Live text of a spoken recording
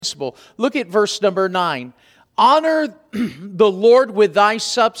principle. Look at verse number 9. Honor the Lord with thy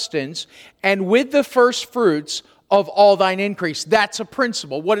substance and with the first fruits of all thine increase. That's a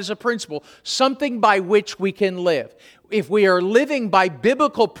principle. What is a principle? Something by which we can live. If we are living by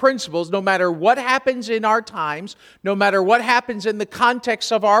biblical principles, no matter what happens in our times, no matter what happens in the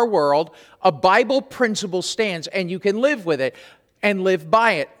context of our world, a Bible principle stands and you can live with it and live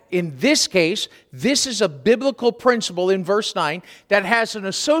by it. In this case, this is a biblical principle in verse 9 that has an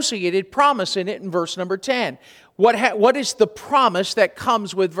associated promise in it in verse number 10. What is the promise that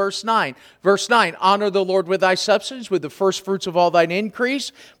comes with verse 9? Verse 9, honor the Lord with thy substance, with the first fruits of all thine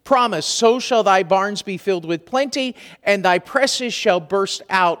increase. Promise, so shall thy barns be filled with plenty, and thy presses shall burst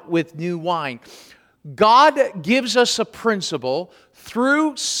out with new wine. God gives us a principle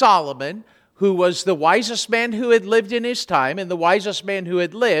through Solomon, who was the wisest man who had lived in his time and the wisest man who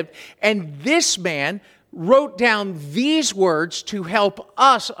had lived. And this man wrote down these words to help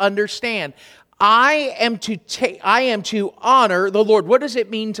us understand. I am to honor the Lord. What does it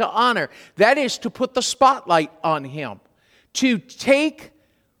mean to honor? That is to put the spotlight on Him. To take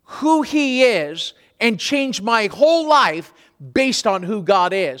who He is and change my whole life based on who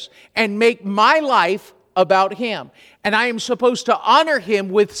God is. And make my life about Him. And I am supposed to honor Him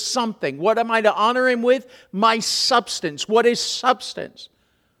with something. What am I to honor Him with? My substance. What is substance?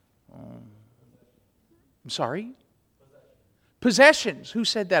 I'm sorry? Possessions. Who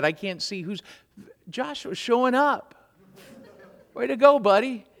said that? I can't see who's... Joshua's showing up. Way to go,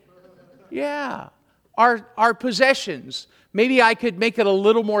 buddy. Yeah. Our possessions. Maybe I could make it a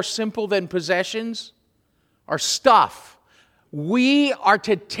little more simple than possessions. Our stuff. We are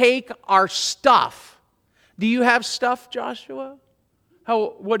to take our stuff. Do you have stuff, Joshua?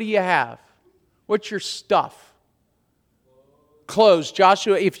 What do you have? What's your stuff? Clothes.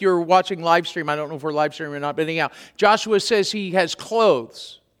 Joshua, if you're watching live stream, I don't know if we're live streaming or not, but anyhow, Joshua says he has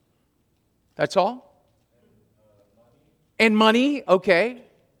clothes. That's all? And money, okay.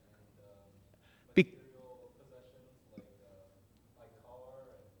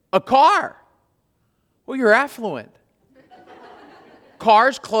 A car. Well, you're affluent.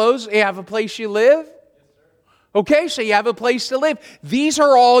 Cars, clothes, you have a place you live? Okay, so you have a place to live. These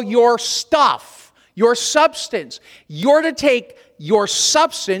are all your stuff, your substance. You're to take your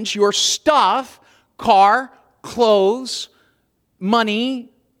substance, your stuff, car, clothes, money,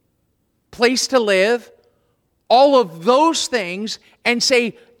 place to live, all of those things, and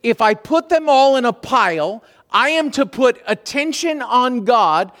say, if I put them all in a pile, I am to put attention on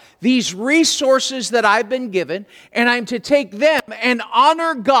God, these resources that I've been given, and I'm to take them and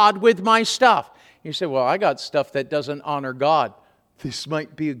honor God with my stuff. You say, well, I got stuff that doesn't honor God. This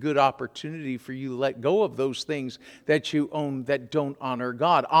might be a good opportunity for you to let go of those things that you own that don't honor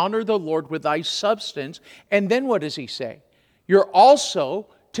God. Honor the Lord with thy substance. And then what does He say? You're also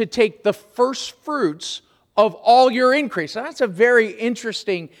to take the first fruits of all your increase. Now, that's a very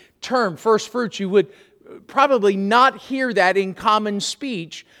interesting term, first fruits. You would probably not hear that in common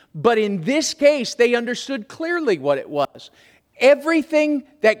speech, but in this case, they understood clearly what it was. Everything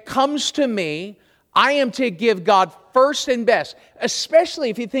that comes to me, I am to give God first and best, especially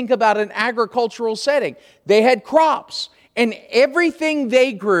if you think about an agricultural setting. They had crops, and everything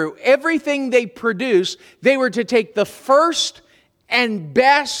they grew, everything they produced, they were to take the first and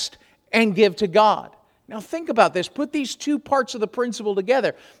best and give to God. Now think about this. Put these two parts of the principle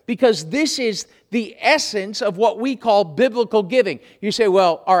together, because this is the essence of what we call biblical giving. You say,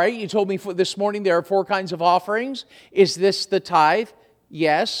 well, all right, you told me this morning there are 4 kinds of offerings. Is this the tithe?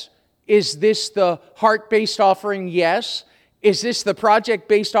 Yes. Is this the heart-based offering? Yes. Is this the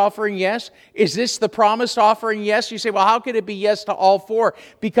project-based offering? Yes. Is this the promised offering? Yes. You say, well, how could it be yes to all 4?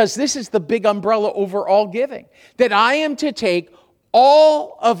 Because this is the big umbrella over all giving. That I am to take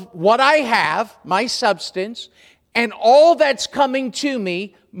all of what I have, my substance, and all that's coming to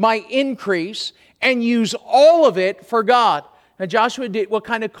me, my increase, and use all of it for God. Now, Joshua, what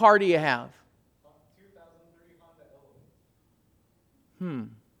kind of car do you have? 2003 Honda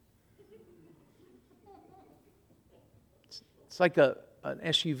Element. It's like an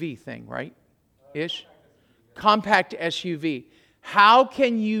SUV thing, right? Ish? Compact SUV. How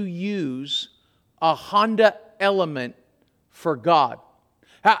can you use a Honda Element for God?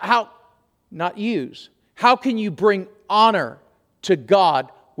 How not use. How can you bring honor to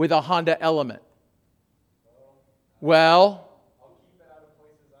God with a Honda Element? Well, I'll keep it out of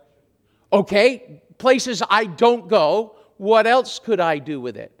places I shouldn't be. Okay, places I don't go. What else could I do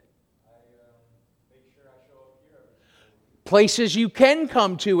with it? Make sure I show up here every day. Places you can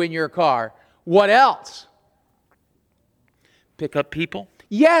come to in your car. What else? Pick up people?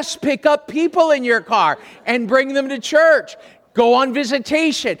 Yes, pick up people in your car and bring them to church. Go on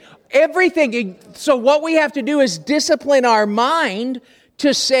visitation. Everything. So what we have to do is discipline our mind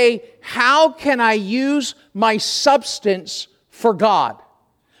to say, how can I use my substance for God?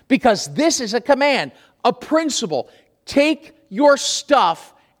 Because this is a command, a principle. Take your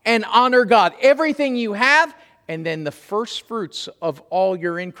stuff and honor God. Everything you have, and then the first fruits of all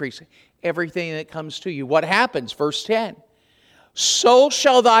your increase. Everything that comes to you. What happens? Verse 10. So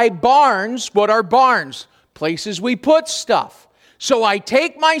shall thy barns, what are barns? Places we put stuff. So I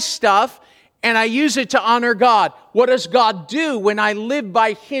take my stuff and I use it to honor God. What does God do when I live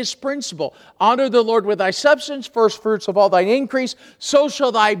by His principle? Honor the Lord with thy substance, first fruits of all thine increase. So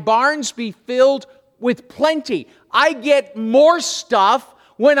shall thy barns be filled with plenty. I get more stuff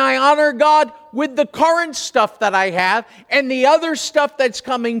when I honor God with the current stuff that I have and the other stuff that's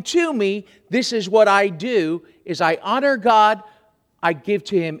coming to me. This is what I do, is I honor God. I give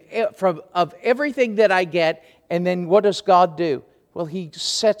to Him of everything that I get. And then what does God do? Well, He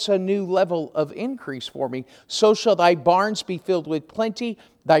sets a new level of increase for me. So shall thy barns be filled with plenty.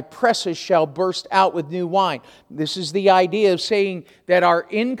 Thy presses shall burst out with new wine. This is the idea of saying that our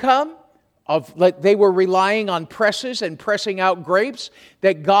income, they were relying on presses and pressing out grapes,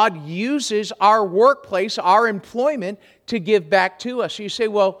 that God uses our workplace, our employment, to give back to us. You say,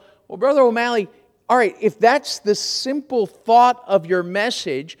 well, Brother O'Malley, all right, if that's the simple thought of your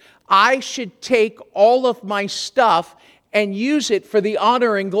message, I should take all of my stuff and use it for the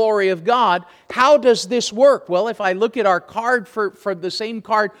honor and glory of God. How does this work? Well, if I look at our card for the same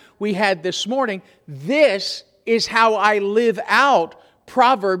card we had this morning, this is how I live out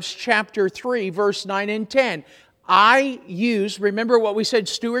Proverbs chapter 3, verse 9 and 10. Remember what we said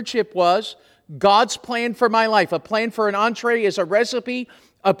stewardship was? God's plan for my life. A plan for an entree is a recipe.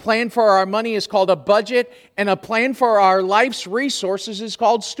 A plan for our money is called a budget. And a plan for our life's resources is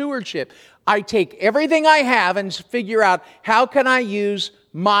called stewardship. I take everything I have and figure out, how can I use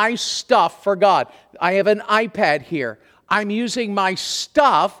my stuff for God? I have an iPad here. I'm using my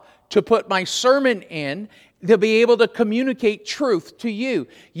stuff to put my sermon in, to be able to communicate truth to you.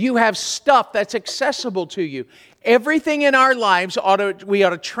 You have stuff that's accessible to you. Everything in our lives, we ought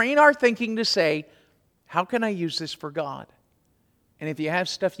to train our thinking to say, how can I use this for God? And if you have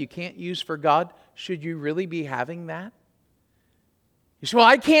stuff you can't use for God, should you really be having that? You say, well,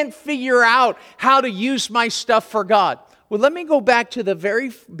 I can't figure out how to use my stuff for God. Well, let me go back to the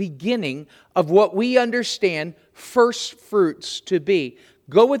very beginning of what we understand first fruits to be.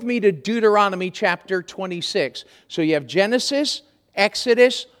 Go with me to Deuteronomy chapter 26. So you have Genesis,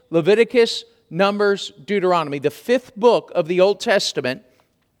 Exodus, Leviticus, Numbers, Deuteronomy, the fifth book of the Old Testament.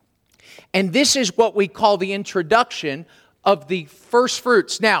 And this is what we call the introduction of the first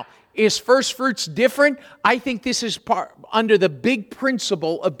fruits. Now, is first fruits different? I think this is under the big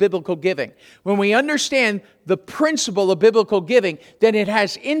principle of biblical giving. When we understand the principle of biblical giving, then it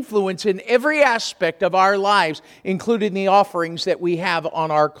has influence in every aspect of our lives, including the offerings that we have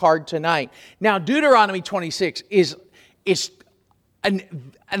on our card tonight. Now, Deuteronomy 26 is an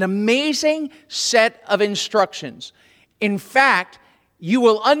amazing set of instructions. In fact, you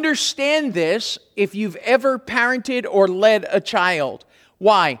will understand this if you've ever parented or led a child.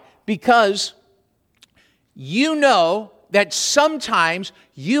 Why? Because you know that sometimes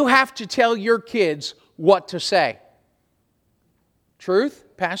you have to tell your kids what to say. Truth?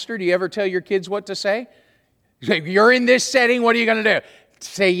 Pastor, do you ever tell your kids what to say? You say, you're in this setting, what are you going to do?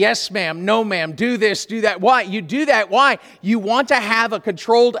 Say, yes, ma'am, no, ma'am, do this, do that. Why? You do that. Why? You want to have a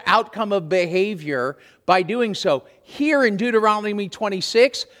controlled outcome of behavior by doing so. Here in Deuteronomy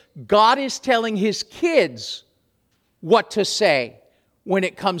 26, God is telling His kids what to say when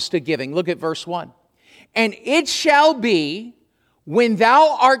it comes to giving. Look at verse 1. And it shall be, when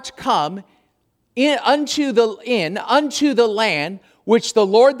thou art come unto the land which the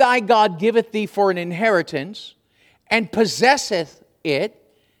Lord thy God giveth thee for an inheritance, and possesseth it,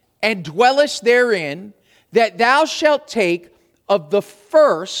 and dwellest therein, that thou shalt take of the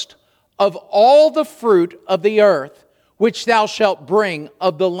first of all the fruit of the earth, which thou shalt bring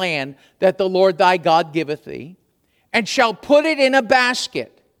of the land that the Lord thy God giveth thee, and shall put it in a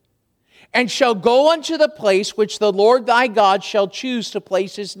basket, and shall go unto the place which the Lord thy God shall choose to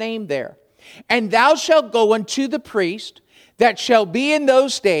place His name there. And thou shalt go unto the priest that shall be in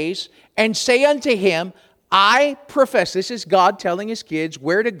those days, and say unto him, I profess, this is God telling His kids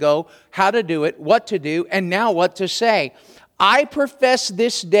where to go, how to do it, what to do, and now what to say. I profess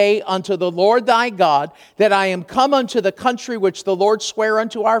this day unto the Lord thy God, that I am come unto the country which the Lord sware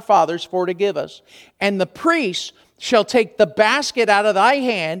unto our fathers for to give us. And the priest shall take the basket out of thy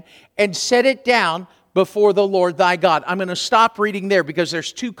hand, and set it down before the Lord thy God. I'm going to stop reading there because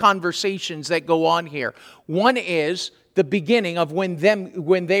there's two conversations that go on here. One is the beginning of when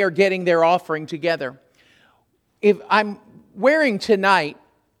they are getting their offering together. If I'm wearing tonight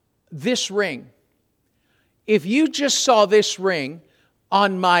this ring, if you just saw this ring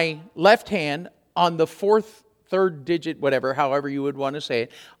on my left hand, on the third digit, whatever, however you would want to say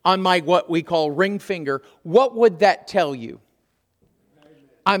it, on my what we call ring finger, what would that tell you?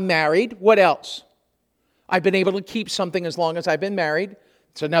 I'm married. What else? I've been able to keep something as long as I've been married.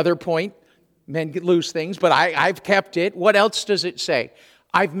 It's another point. Men lose things, but I've kept it. What else does it say?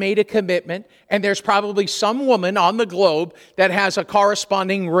 I've made a commitment, and there's probably some woman on the globe that has a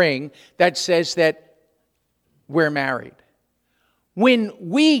corresponding ring that says that we're married. When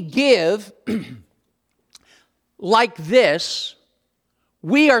we give like this,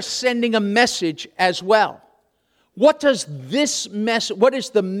 we are sending a message as well. What is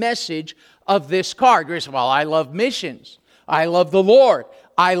the message of this card? You say, well, I love missions. I love the Lord.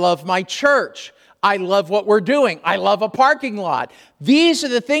 I love my church. I love what we're doing. I love a parking lot. These are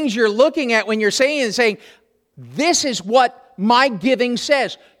the things you're looking at when you're saying, this is what my giving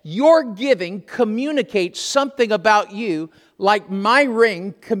says. Your giving communicates something about you, like my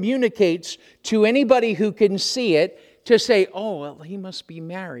ring communicates to anybody who can see it, to say, oh, well, he must be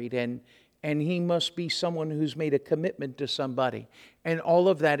married, and he must be someone who's made a commitment to somebody. And all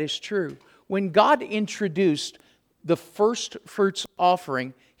of that is true. When God introduced the first fruits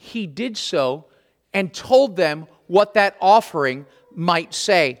offering, He did so and told them what that offering might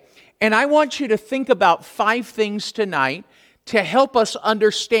say. And I want you to think about 5 things tonight to help us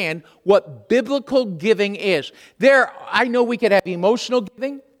understand what biblical giving is. I know we could have emotional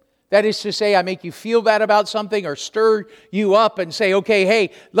giving. That is to say, I make you feel bad about something or stir you up and say, okay,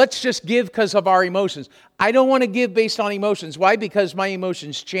 hey, let's just give because of our emotions. I don't want to give based on emotions. Why? Because my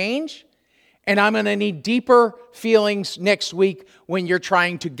emotions change, and I'm going to need deeper feelings next week when you're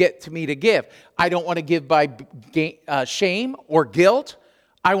trying to get to me to give. I don't want to give by shame or guilt.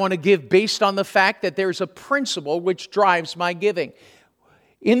 I want to give based on the fact that there's a principle which drives my giving.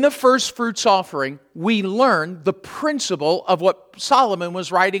 In the first fruits offering, we learn the principle of what Solomon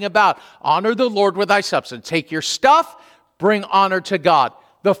was writing about. Honor the Lord with thy substance. Take your stuff, bring honor to God.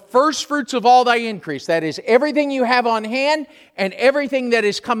 The first fruits of all thy increase, that is everything you have on hand and everything that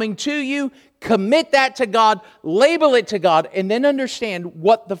is coming to you, commit that to God, label it to God, and then understand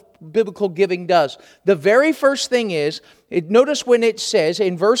what the biblical giving does. The very first thing is, notice when it says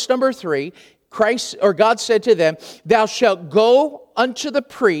in verse number 3, God said to them, thou shalt go unto the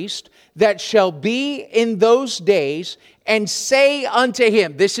priest that shall be in those days, and say unto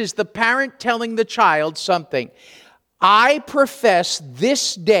him, this is the parent telling the child something, I profess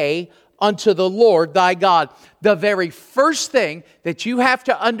this day unto the Lord thy God. The very first thing that you have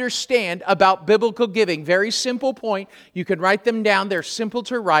to understand about biblical giving, very simple point, you can write them down, they're simple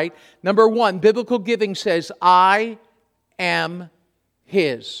to write. Number 1, biblical giving says, I am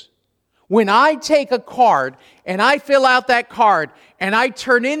His. When I take a card and I fill out that card and I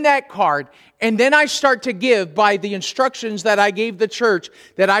turn in that card and then I start to give by the instructions that I gave the church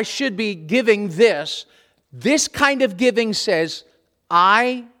that I should be giving this kind of giving says,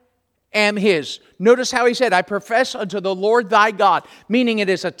 I am His. Notice how he said, I profess unto the Lord thy God, meaning it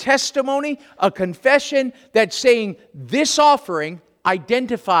is a testimony, a confession that's saying this offering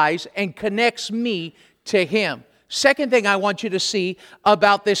identifies and connects me to Him. Second thing I want you to see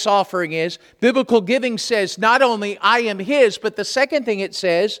about this offering is biblical giving says not only I am His, but the second thing it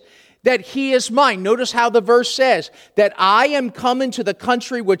says that He is mine. Notice how the verse says that I am come into the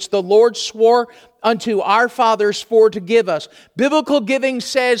country which the Lord swore unto our fathers for to give us. Biblical giving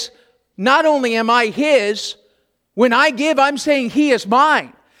says not only am I His, when I give, I'm saying He is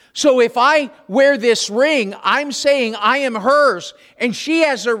mine. So if I wear this ring, I'm saying I am hers, and she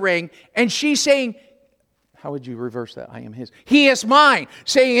has a ring, and she's saying, how would you reverse that? I am His. He is mine.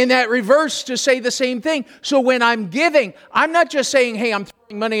 Saying in that reverse to say the same thing. So when I'm giving, I'm not just saying, hey, I'm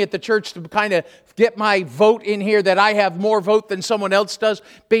throwing money at the church to kind of get my vote in here that I have more vote than someone else does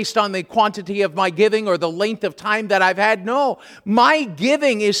based on the quantity of my giving or the length of time that I've had. No, my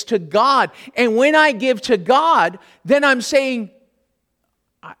giving is to God. And when I give to God, then I'm saying,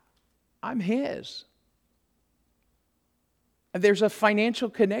 I'm His. And there's a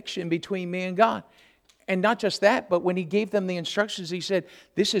financial connection between me and God. And not just that, but when He gave them the instructions, He said,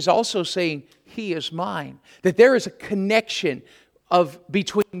 this is also saying, He is mine. That there is a connection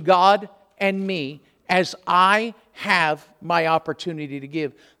between God and me as I have my opportunity to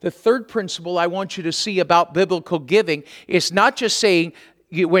give. The third principle I want you to see about biblical giving is not just saying,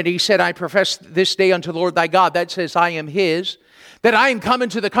 when He said, I profess this day unto the Lord thy God, that says, I am His. That I am come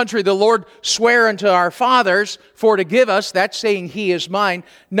into the country the Lord sware unto our fathers for to give us, that's saying He is mine.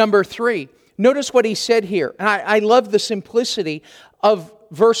 Number 3, Notice what he said here. And I love the simplicity of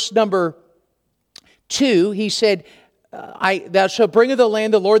verse number 2. He said, thou shalt bring of the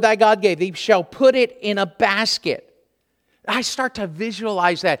land the Lord thy God gave thee, shall put it in a basket. I start to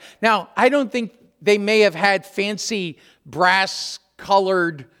visualize that. Now, I don't think they may have had fancy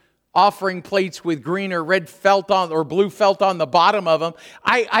brass-colored offering plates with green or red felt on or blue felt on the bottom of them.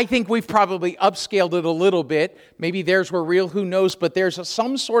 I think we've probably upscaled it a little bit. Maybe theirs were real, who knows? But there's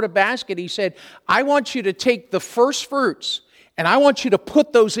some sort of basket. He said, I want you to take the first fruits and I want you to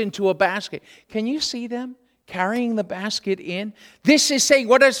put those into a basket. Can you see them carrying the basket in? This is saying,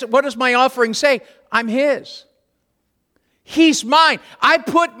 what does my offering say? I'm His. He's mine. I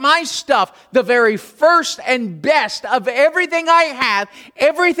put my stuff, the very first and best of everything I have,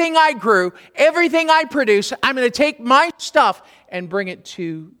 everything I grew, everything I produce. I'm going to take my stuff and bring it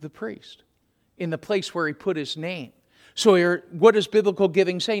to the priest in the place where he put his name. So here, what does biblical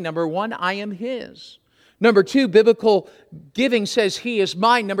giving say? Number 1, I am His. Number 2, biblical giving says He is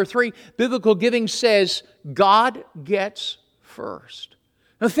mine. Number 3, biblical giving says God gets first.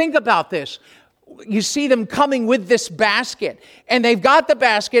 Now think about this. You see them coming with this basket, and they've got the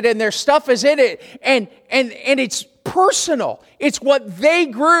basket and their stuff is in it, and it's personal. It's what they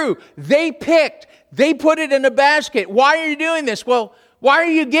grew, they picked, they put it in a basket. Why are you doing this? Well, why are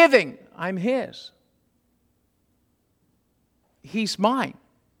you giving? I'm His. He's mine.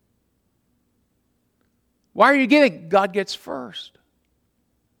 Why are you giving? God gets first.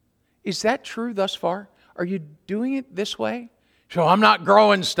 Is that true thus far? Are you doing it this way? So I'm not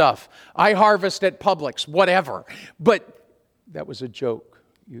growing stuff. I harvest at Publix, whatever. But that was a joke.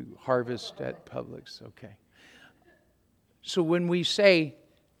 You harvest at Publix, okay. So when we say,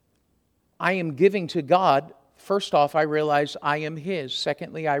 I am giving to God, first off, I realize I am His.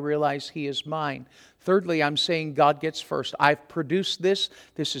 Secondly, I realize He is mine. Thirdly, I'm saying God gets first. I've produced this.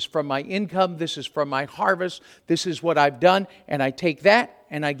 This is from my income. This is from my harvest. This is what I've done. And I take that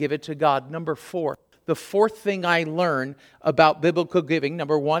and I give it to God. Number 4. The fourth thing I learn about biblical giving,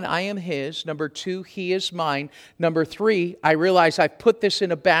 number 1, I am His. Number 2, He is mine. Number 3, I realize I've put this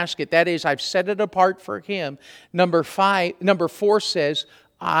in a basket. That is, I've set it apart for Him. Number 4 says,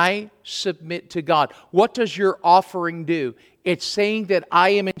 I submit to God. What does your offering do? It's saying that I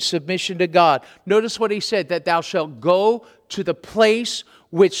am in submission to God. Notice what he said, that thou shalt go to the place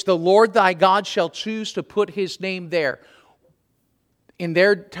which the Lord thy God shall choose to put His name there. In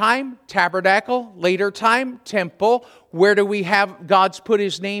their time, tabernacle. Later time, temple. Where do we have God's put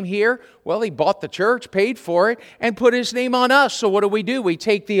His name here? Well, He bought the church, paid for it, and put His name on us. So what do? We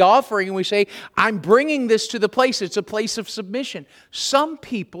take the offering and we say, I'm bringing this to the place. It's a place of submission. Some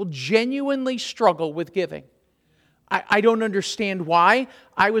people genuinely struggle with giving. I don't understand why.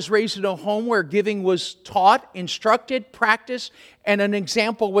 I was raised in a home where giving was taught, instructed, practiced, and an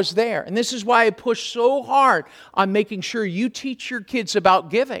example was there. And this is why I push so hard on making sure you teach your kids about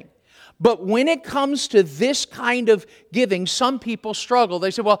giving. But when it comes to this kind of giving, some people struggle. They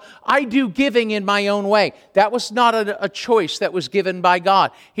say, well, I do giving in my own way. That was not a choice that was given by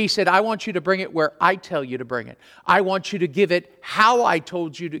God. He said, I want you to bring it where I tell you to bring it. I want you to give it how I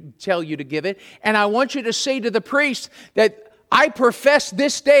told you to tell you to give it. And I want you to say to the priest that I profess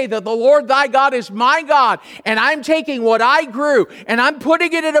this day that the Lord thy God is my God, and I'm taking what I grew, and I'm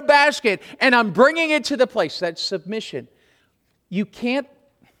putting it in a basket, and I'm bringing it to the place. That's submission. You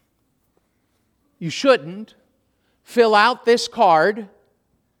shouldn't fill out this card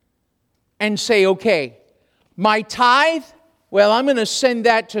and say, okay, my tithe, well, I'm going to send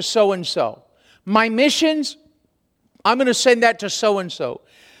that to so-and-so. My missions, I'm going to send that to so-and-so.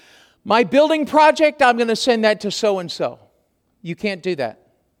 My building project, I'm going to send that to so-and-so. You can't do that.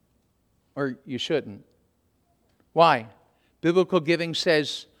 Or you shouldn't. Why? Biblical giving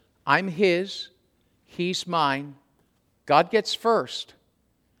says, I'm His, He's mine, God gets first,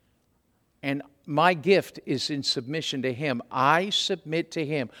 and my gift is in submission to Him. I submit to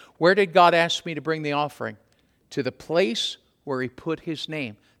Him. Where did God ask me to bring the offering? To the place where He put His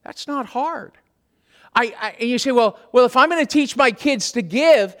name. That's not hard. And you say, well, if I'm going to teach my kids to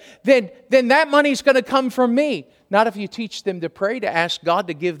give, then that money's going to come from me. Not if you teach them to pray, to ask God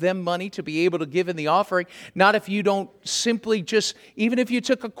to give them money to be able to give in the offering. Not if you don't simply just, even if you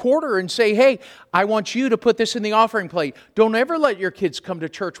took a quarter and say, hey, I want you to put this in the offering plate. Don't ever let your kids come to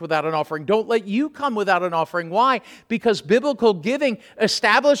church without an offering. Don't let you come without an offering. Why? Because biblical giving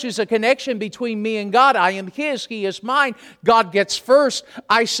establishes a connection between me and God. I am His, He is mine. God gets first.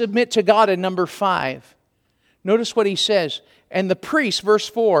 I submit to God. And number 5, notice what he says. And the priest, verse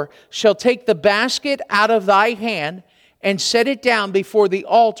 4, shall take the basket out of thy hand and set it down before the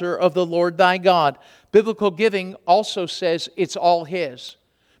altar of the Lord thy God. Biblical giving also says it's all His.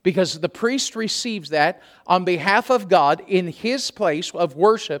 Because the priest receives that on behalf of God in his place of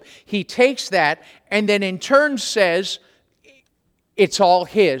worship. He takes that and then in turn says, it's all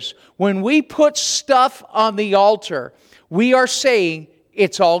his. When we put stuff on the altar, we are saying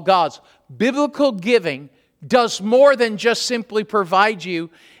it's all God's. Biblical giving does more than just simply provide you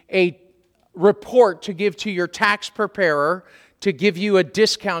a report to give to your tax preparer to give you a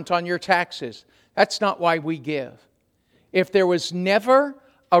discount on your taxes. That's not why we give. If there was never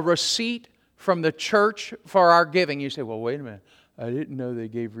a receipt from the church for our giving, you say, well, wait a minute. I didn't know they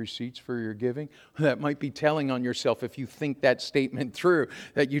gave receipts for your giving. That might be telling on yourself if you think that statement through,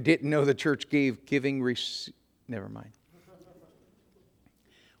 that you didn't know the church gave giving receipts. Never mind.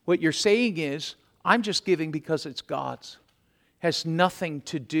 What you're saying is, I'm just giving because it's God's. It has nothing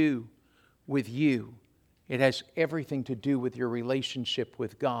to do with you. It has everything to do with your relationship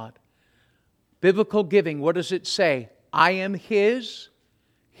with God. Biblical giving, what does it say? I am His,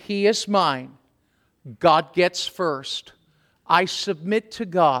 He is mine. God gets first. I submit to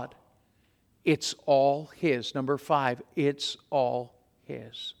God. It's all His. Number 5, it's all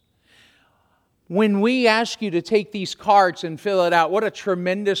His. When we ask you to take these cards and fill it out, what a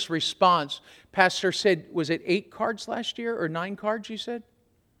tremendous response. Pastor said, was it 8 cards last year or 9 cards you said?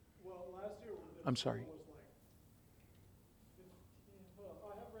 Well, last year I'm sorry. was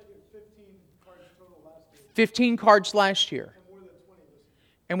like, I have right here 15 cards total last year. 15 cards last year. And more than 20 this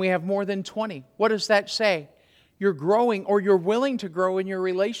year. And we have more than 20. What does that say? You're growing, or you're willing to grow in your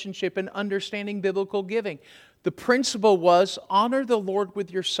relationship and understanding biblical giving. The principle was honor the Lord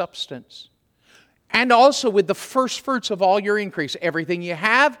with your substance. And also with the first fruits of all your increase. Everything you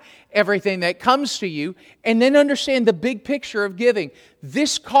have, everything that comes to you. And then understand the big picture of giving.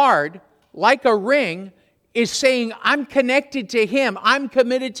 This card, like a ring, is saying, I'm connected to Him. I'm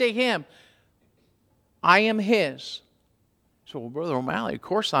committed to Him. I am His. So, well, Brother O'Malley, of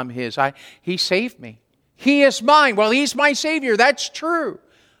course I'm His. He saved me. He is mine. Well, He's my Savior. That's true.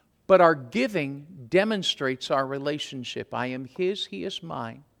 But our giving demonstrates our relationship. I am His. He is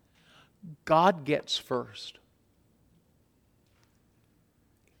mine. God gets first.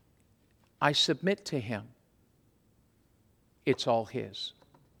 I submit to Him. It's all His.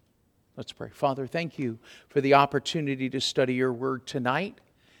 Let's pray. Father, thank you for the opportunity to study your word tonight.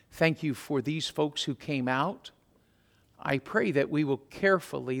 Thank you for these folks who came out. I pray that we will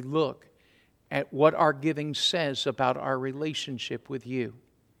carefully look at what our giving says about our relationship with you.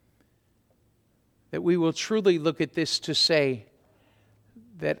 That we will truly look at this to say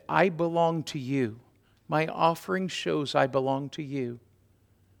that I belong to you. My offering shows I belong to you.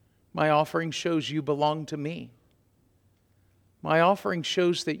 My offering shows you belong to me. My offering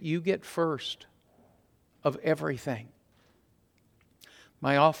shows that you get first of everything.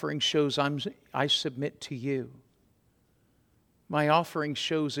 My offering shows I submit to you. My offering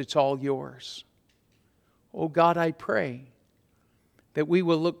shows it's all yours. Oh God, I pray that we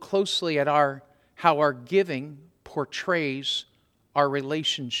will look closely at how our giving portrays our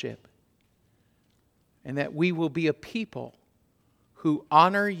relationship, and that we will be a people who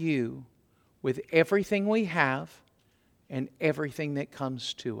honor you with everything we have and everything that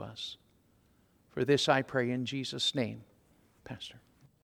comes to us. For this I pray in Jesus' name, Pastor.